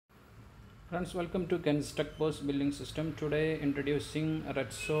Friends, welcome to 𝐁𝐀𝐑𝐂𝐴 building system. Today introducing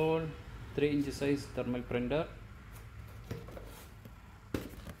Retsol 3-inch size thermal printer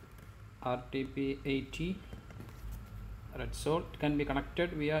RTP80 Retsol. It can be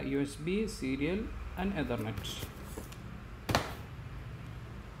connected via USB, serial and Ethernet.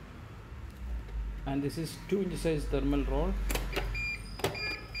 And this is 2-inch size thermal roll.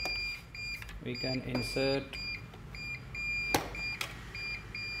 We can insert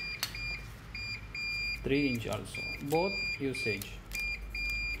 3-inch also, both usage.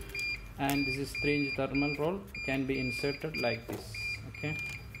 And this is 3-inch thermal roll, can be inserted like this. Okay,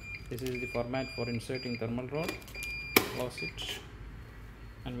 this is the format for inserting thermal roll. Close it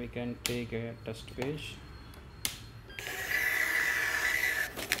and we can take a test page.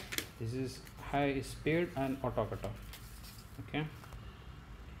 This is high speed and auto cutter. Okay,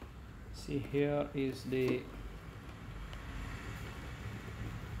 see, here is the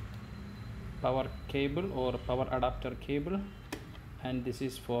power cable or power adapter cable, and this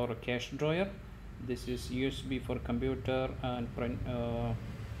is for cache drawer. This is USB for computer and print,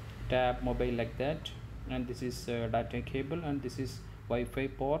 tab, mobile, like that. And this is data cable, and this is Wi-Fi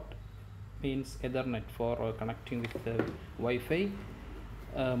port, means Ethernet for connecting with the Wi-Fi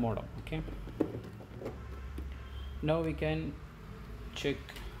modem. Okay, now we can check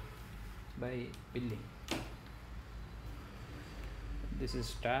by billing. This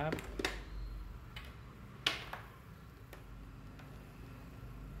is tab.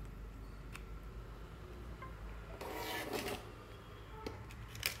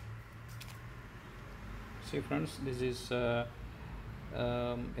 See friends, this is a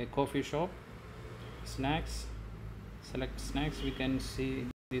coffee shop. Snacks, select snacks. We can see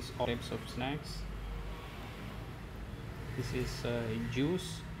these all types of snacks. This is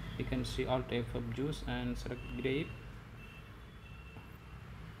juice. You can see all types of juice and select grape,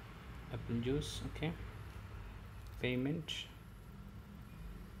 apple juice. Okay, payment,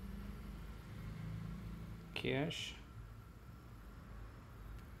 cash.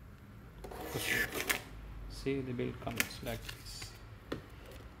 See, the bill comes like this: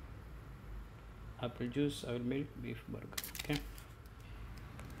 apple juice, oil milk, beef burger. Okay,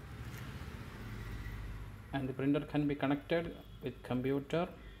 and the printer can be connected with computer,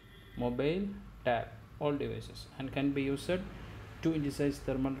 mobile, tab, all devices, and can be used 2-inch size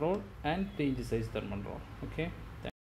thermal roll and 3-inch size thermal roll. Okay,